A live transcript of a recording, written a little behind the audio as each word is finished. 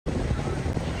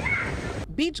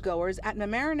Beachgoers at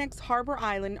Mamaronix's Harbor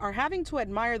Island are having to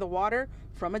admire the water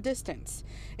from a distance.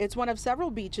 It's one of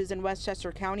several beaches in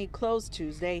Westchester County closed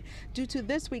Tuesday due to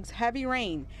this week's heavy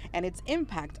rain and its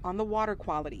impact on the water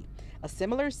quality. A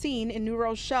similar scene in New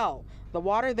Rochelle. The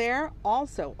water there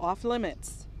also off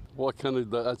limits. What can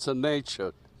it do? It's a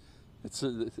nature. It's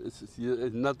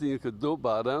nothing you could do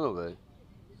about it anyway.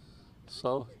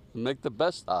 So make the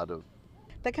best out of it.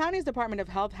 The county's Department of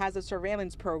Health has a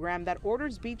surveillance program that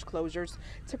orders beach closures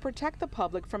to protect the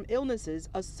public from illnesses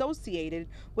associated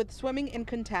with swimming in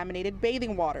contaminated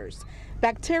bathing waters.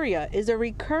 Bacteria is a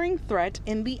recurring threat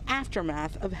in the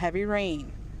aftermath of heavy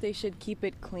rain. They should keep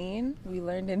it clean. We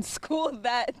learned in school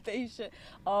that they should.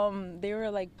 They were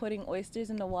like putting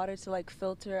oysters in the water to like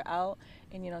filter out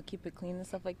and keep it clean and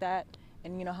stuff like that.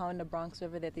 And you know how in the Bronx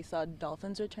River that they saw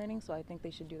dolphins returning, so I think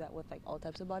they should do that with like all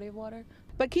types of body of water.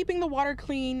 But keeping the water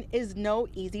clean is no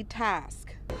easy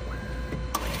task.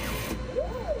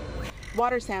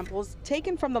 Water samples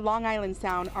taken from the Long Island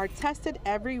Sound are tested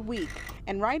every week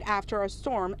and right after a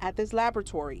storm at this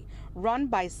laboratory, run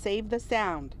by Save the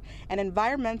Sound, an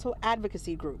environmental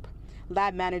advocacy group.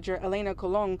 Lab manager Elena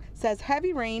Colon says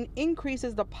heavy rain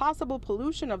increases the possible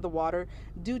pollution of the water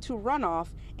due to runoff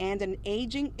and an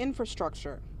aging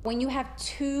infrastructure. When you have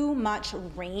too much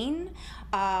rain,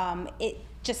 it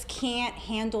just can't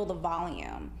handle the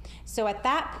volume. So at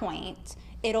that point,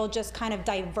 it'll just kind of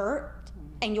divert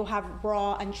and you'll have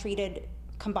raw, untreated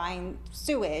combined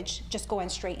sewage just going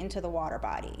straight into the water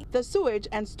body. The sewage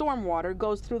and storm water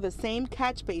goes through the same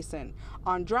catch basin.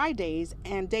 On dry days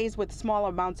and days with small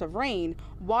amounts of rain,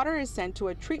 water is sent to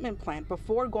a treatment plant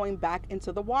before going back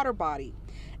into the water body.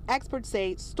 Experts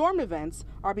say storm events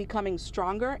are becoming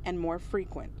stronger and more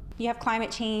frequent. You have climate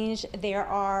change, there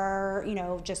are,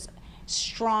 just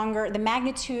stronger, the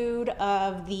magnitude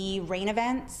of the rain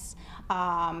events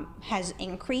has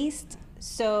increased.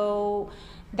 So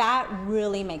that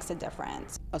really makes a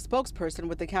difference. A spokesperson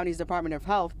with the county's Department of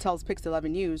Health tells Pix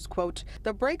 11 News, quote,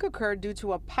 "The break occurred due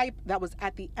to a pipe that was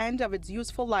at the end of its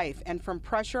useful life and from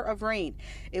pressure of rain.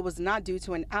 It was not due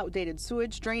to an outdated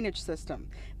sewage drainage system.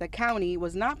 The county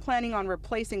was not planning on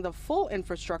replacing the full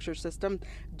infrastructure system,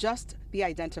 just the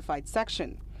identified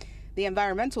section." The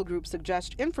environmental group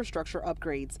suggests infrastructure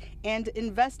upgrades and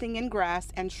investing in grass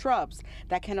and shrubs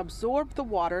that can absorb the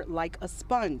water like a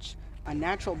sponge, a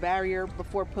natural barrier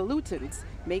before pollutants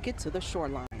make it to the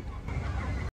shoreline.